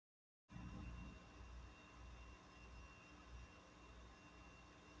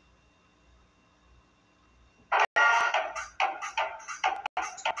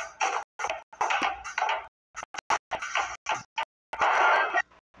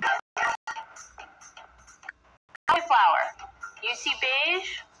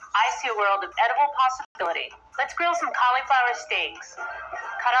world of edible possibility. Let's grill some cauliflower steaks.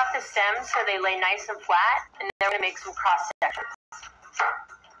 Cut off the stems so they lay nice and flat, and then we're going to make some cross sections.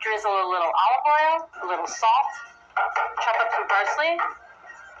 Drizzle a little olive oil, a little salt, chop up some parsley,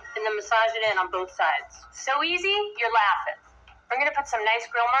 and then massage it in on both sides. So easy, you're laughing. We're going to put some nice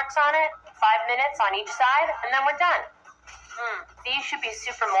grill marks on it, 5 minutes on each side, and then we're done. These should be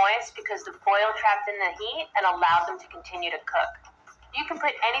super moist because the foil trapped in the heat and allowed them to continue to cook. You can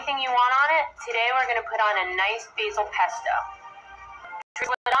put anything you want on it. Today we're going to put on a nice basil pesto.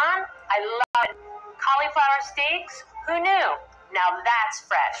 Drizzle it on. I love it. Cauliflower steaks? Who knew? Now that's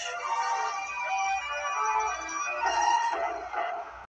fresh.